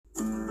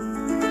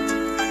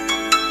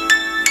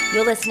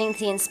You're listening to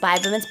the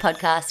Inspired Women's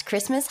Podcast,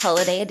 Christmas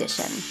Holiday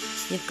Edition.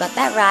 You've got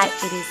that right.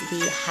 It is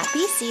the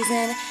happy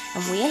season,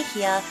 and we are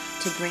here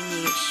to bring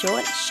you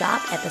short,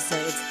 sharp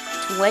episodes,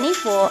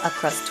 24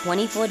 across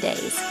 24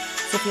 days.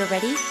 So if you're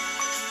ready,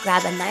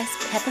 grab a nice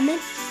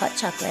peppermint hot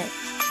chocolate,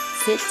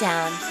 sit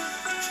down,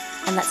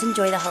 and let's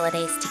enjoy the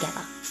holidays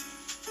together.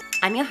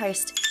 I'm your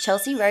host,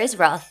 Chelsea Rose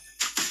Roth,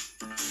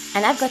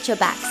 and I've got your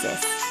back, sis.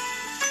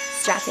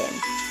 Strap in.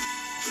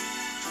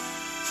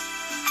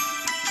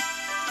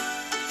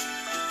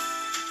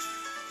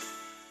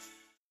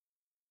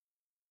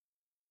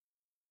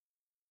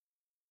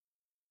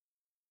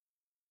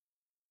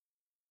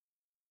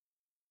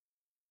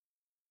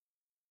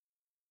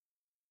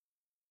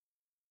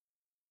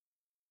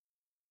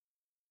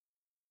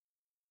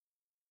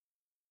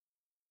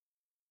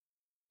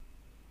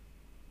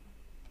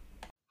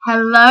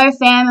 Hello,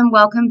 fam, and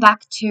welcome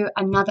back to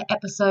another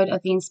episode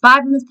of the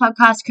Inspired Women's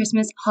Podcast,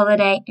 Christmas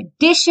Holiday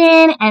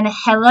Edition. And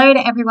hello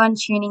to everyone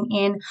tuning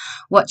in,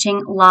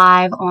 watching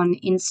live on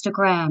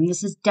Instagram.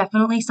 This is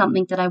definitely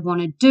something that I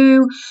want to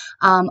do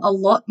a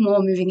lot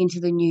more moving into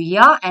the new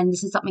year. And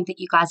this is something that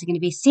you guys are going to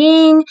be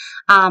seeing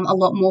a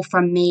lot more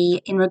from me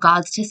in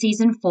regards to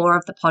season 4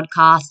 of the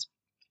podcast.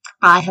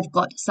 I have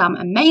got some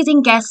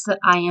amazing guests that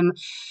I am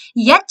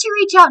yet to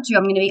reach out to.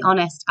 I'm going to be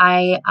honest.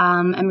 I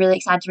am really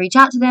excited to reach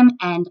out to them,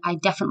 and I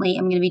definitely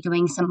am going to be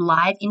doing some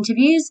live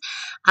interviews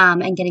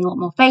and getting a lot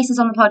more faces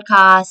on the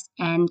podcast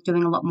and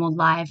doing a lot more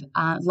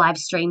live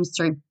streams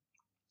through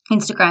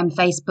Instagram,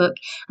 Facebook,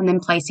 and then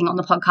placing on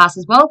the podcast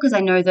as well, because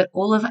I know that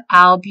all of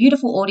our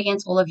beautiful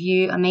audience, all of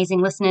you amazing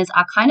listeners,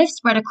 are kind of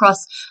spread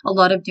across a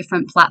lot of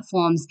different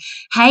platforms.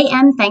 Hey,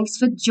 and thanks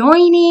for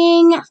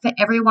joining. For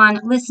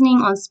everyone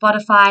listening on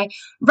Spotify,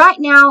 right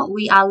now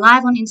we are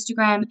live on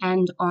Instagram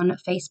and on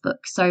Facebook.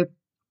 So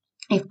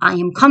if I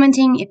am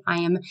commenting, if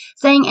I am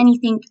saying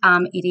anything,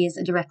 it is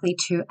directly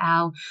to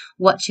our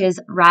watchers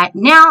right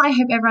now. I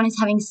hope everyone is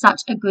having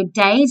such a good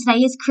day. Today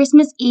is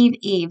Christmas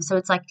Eve. So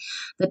it's like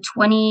the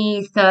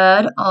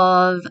 23rd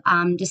of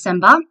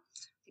December.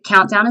 The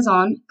countdown is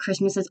on.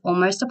 Christmas is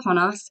almost upon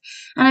us.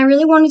 And I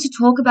really wanted to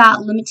talk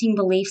about limiting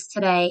beliefs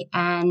today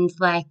and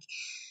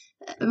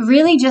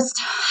really just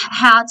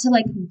how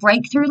to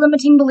break through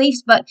limiting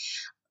beliefs, but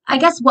I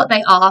guess what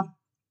they are.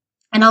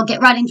 And I'll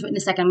get right into it in a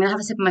second. I'm going to have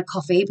a sip of my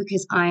coffee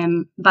because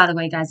by the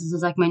way, guys, this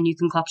is like my new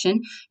concoction.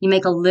 You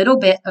make a little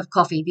bit of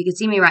coffee. If you can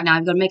see me right now,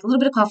 I've got to make a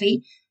little bit of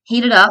coffee,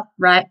 heat it up,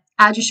 right?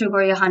 Add your sugar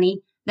or your honey,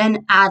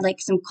 then add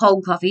some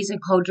cold coffee, so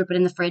cold, drip it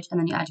in the fridge,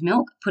 and then you add your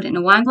milk, put it in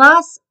a wine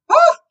glass.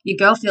 Oh, your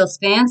girl feels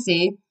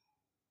fancy.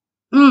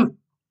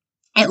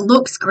 It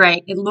looks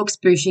great. It looks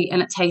bushy,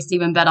 and it tastes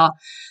even better.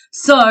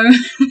 So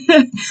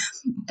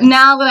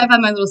now that I've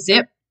had my little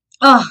sip,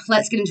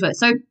 let's get into it.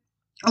 So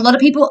a lot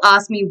of people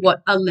ask me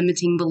what are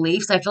limiting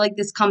beliefs. I feel like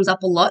this comes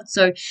up a lot.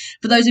 So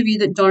for those of you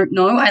that don't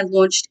know, I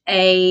launched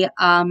a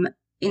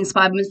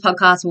Inspired Women's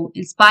Podcast or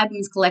Inspired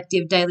Women's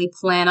Collective Daily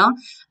Planner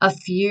a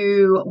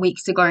few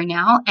weeks ago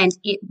now. And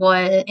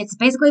it's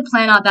basically a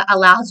planner that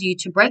allows you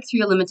to break through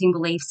your limiting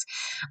beliefs,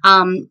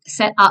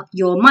 set up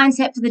your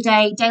mindset for the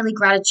day, daily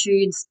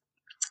gratitudes.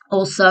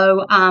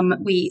 Also,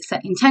 we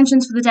set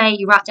intentions for the day.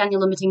 You write down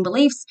your limiting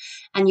beliefs,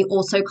 and you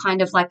also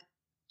kind of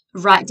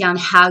write down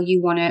how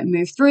you want to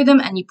move through them,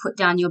 and you put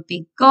down your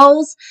big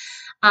goals.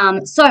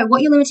 So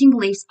what your limiting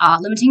beliefs are.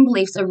 Limiting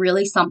beliefs are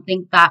really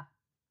something that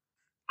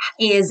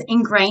is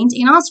ingrained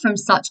in us from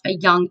such a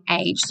young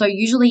age. So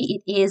usually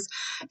it is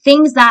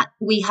things that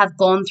we have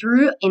gone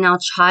through in our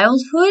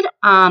childhood.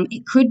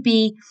 It could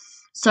be,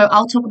 so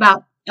I'll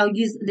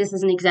use this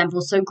as an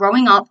example. So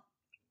growing up,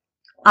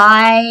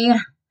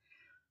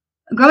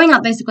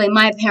 basically,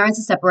 my parents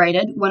are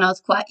separated when I was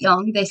quite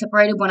young. They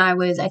separated when I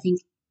was, I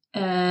think,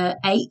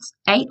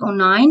 8 or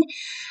 9,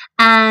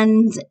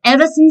 and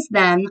ever since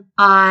then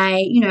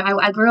I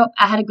grew up.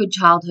 I had a good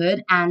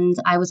childhood and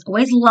I was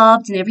always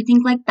loved and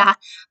everything like that,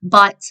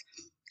 but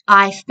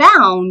I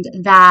found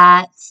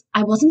that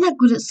I wasn't that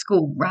good at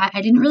school, right?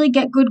 I didn't really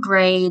get good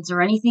grades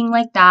or anything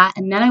like that.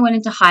 And then I went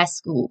into high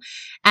school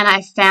and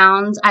I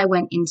found I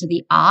went into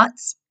the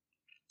arts.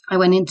 I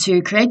went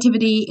into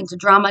creativity, into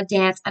drama,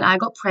 dance, and I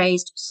got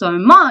praised so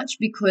much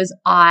because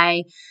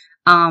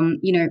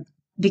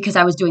because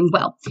I was doing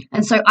well.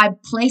 And so I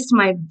placed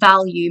my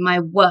value, my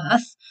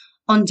worth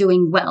on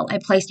doing well. I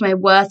placed my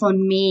worth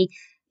on me,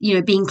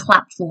 being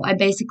clapped for. I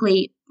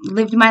basically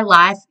lived my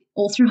life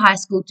all through high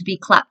school to be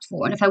clapped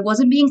for. And if I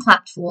wasn't being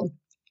clapped for,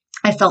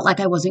 I felt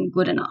like I wasn't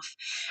good enough.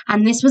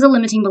 And this was a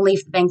limiting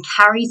belief that then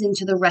carries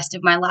into the rest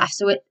of my life.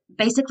 So it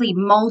basically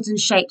molds and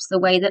shapes the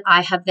way that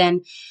I have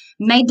then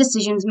made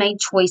decisions, made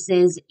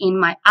choices in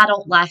my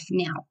adult life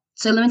now.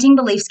 So limiting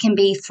beliefs can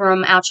be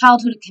from our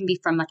childhood. It can be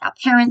from our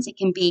parents. It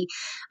can be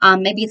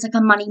maybe it's a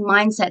money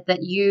mindset that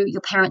your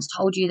parents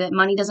told you that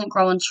money doesn't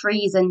grow on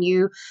trees, and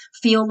you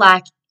feel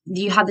like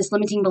you have this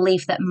limiting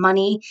belief that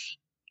money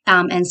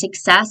and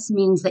success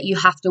means that you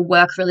have to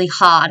work really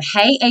hard.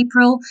 Hey,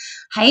 April.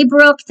 Hey,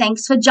 Brooke.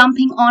 Thanks for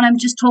jumping on. I'm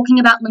just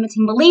talking about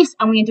limiting beliefs,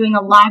 and we are doing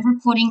a live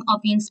recording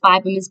of the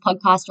Inspired Women's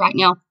Podcast right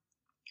now.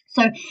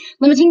 So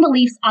limiting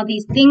beliefs are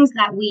these things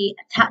that we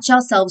attach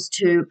ourselves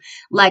to,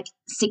 like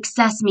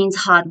success means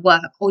hard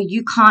work, or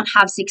you can't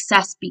have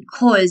success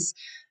because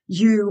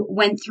you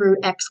went through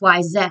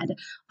XYZ.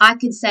 I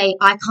could say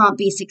I can't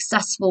be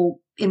successful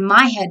in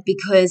my head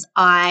because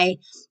I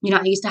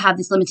used to have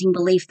this limiting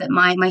belief that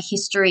my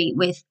history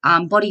with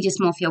body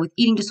dysmorphia, with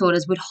eating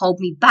disorders, would hold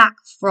me back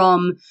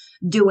from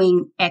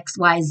doing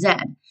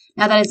XYZ.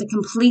 Now, that is a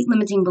complete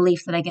limiting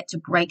belief that I get to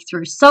break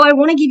through. So I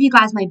want to give you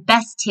guys my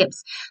best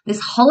tips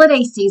this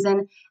holiday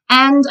season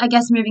and I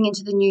guess moving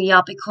into the new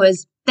year,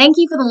 because thank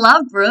you for the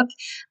love, Brooke.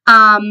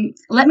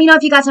 Let me know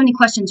if you guys have any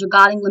questions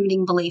regarding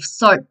limiting beliefs.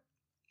 So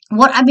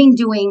what I've been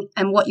doing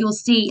and what you'll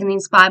see in the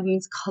Inspired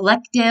Women's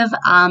Collective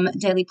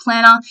daily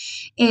planner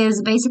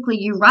is basically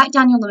you write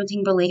down your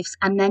limiting beliefs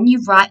and then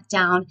you write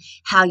down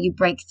how you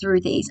break through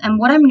these. And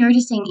what I'm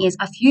noticing is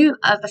a few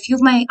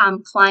of my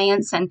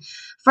clients and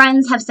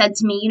friends have said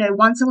to me,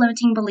 once a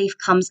limiting belief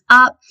comes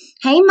up,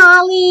 hey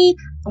Marley,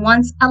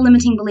 once a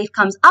limiting belief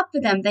comes up for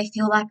them, they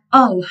feel like,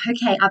 oh,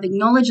 okay, I've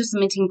acknowledged this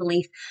limiting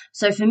belief.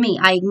 So for me,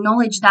 I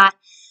acknowledge that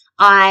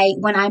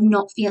when I'm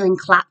not feeling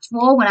clapped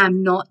for, when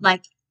I'm not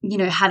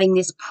having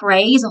this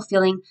praise or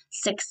feeling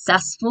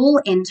successful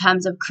in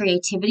terms of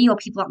creativity, or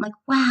people are like,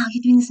 wow,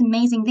 you're doing this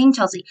amazing thing,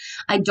 Chelsea,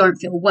 I don't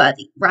feel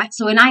worthy, right?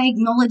 So when I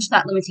acknowledge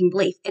that limiting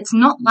belief, it's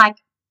not like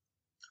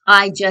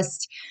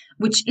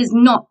which is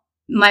not,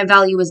 my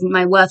value is,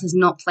 my worth is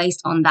not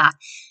placed on that.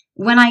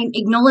 When I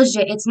acknowledge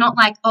it, it's not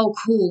like, oh,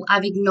 cool,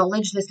 I've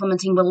acknowledged this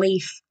limiting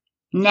belief.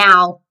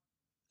 Now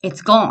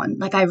it's gone.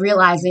 Like I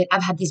realize it.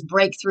 I've had this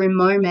breakthrough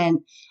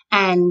moment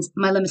and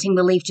my limiting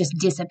belief just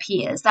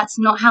disappears. That's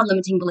not how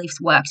limiting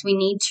beliefs works. We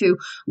need to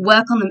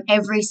work on them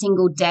every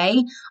single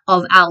day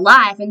of our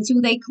life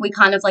until we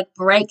kind of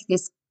break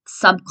this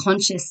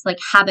subconscious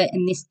habit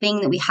and this thing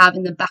that we have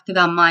in the back of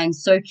our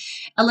minds. So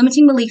a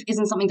limiting belief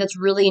isn't something that's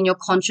really in your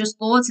conscious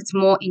thoughts. It's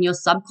more in your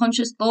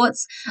subconscious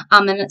thoughts.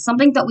 And it's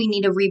something that we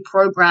need to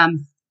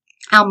reprogram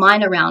our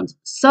mind around.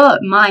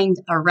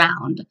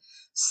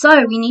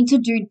 So we need to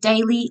do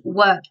daily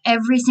work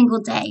every single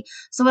day.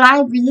 So what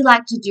I really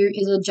like to do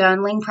is a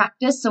journaling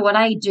practice. So what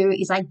I do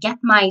is I get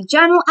my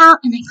journal out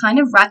and I kind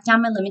of write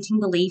down my limiting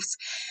beliefs.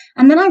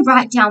 And then I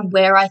write down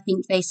where I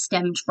think they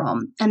stemmed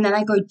from. And then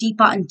I go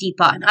deeper and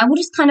deeper. And I will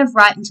just kind of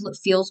write until it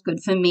feels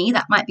good for me.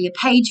 That might be a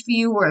page for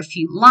you or a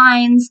few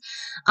lines.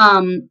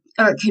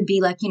 Or it could be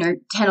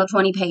 10 or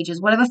 20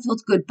 pages, whatever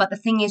feels good. But the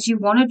thing is, you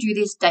want to do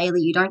this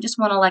daily. You don't just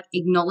want to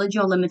acknowledge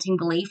your limiting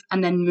belief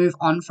and then move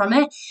on from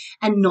it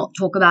and not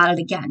talk about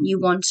it again. You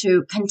want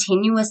to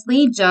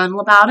continuously journal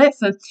about it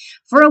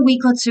for a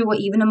week or two, or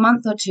even a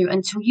month or two,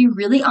 until you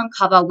really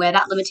uncover where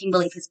that limiting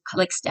belief is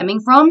stemming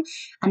from.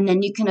 And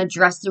then you can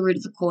address the root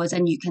of the cause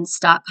and you can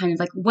start kind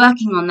of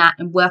working on that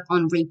and work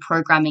on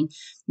reprogramming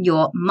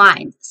your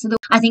mind. So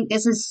I think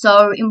this is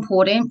so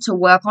important to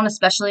work on,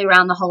 especially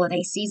around the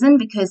holiday season,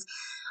 because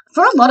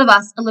for a lot of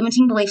us,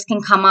 limiting beliefs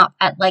can come up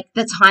at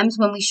the times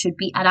when we should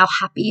be at our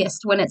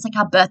happiest, when it's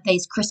our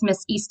birthdays,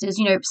 Christmas, Easters,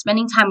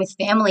 spending time with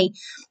family.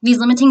 These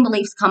limiting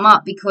beliefs come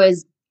up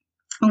because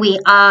we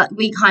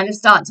kind of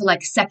start to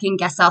second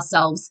guess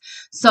ourselves.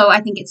 So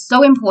I think it's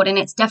so important.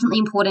 It's definitely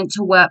important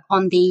to work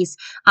on these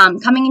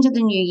coming into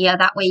the new year.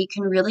 That way you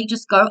can really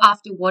just go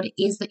after what it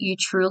is that you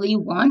truly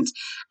want.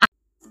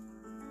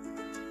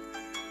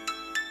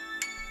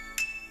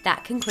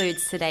 That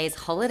concludes today's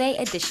holiday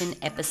edition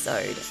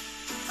episode.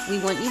 We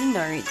want you to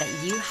know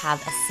that you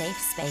have a safe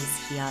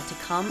space here to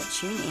come,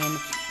 tune in,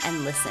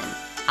 and listen.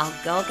 Our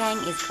girl gang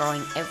is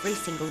growing every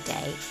single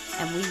day,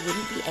 and we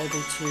wouldn't be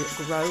able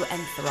to grow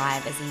and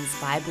thrive as an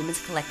Inspired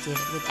Women's Collective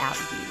without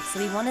you.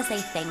 So we want to say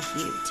thank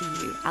you to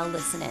you, our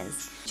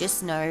listeners.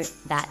 Just know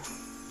that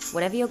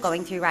whatever you're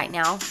going through right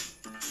now,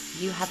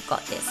 you have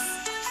got this.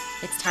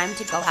 It's time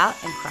to go out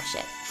and crush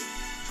it.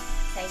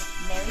 Say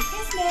Merry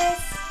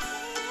Christmas!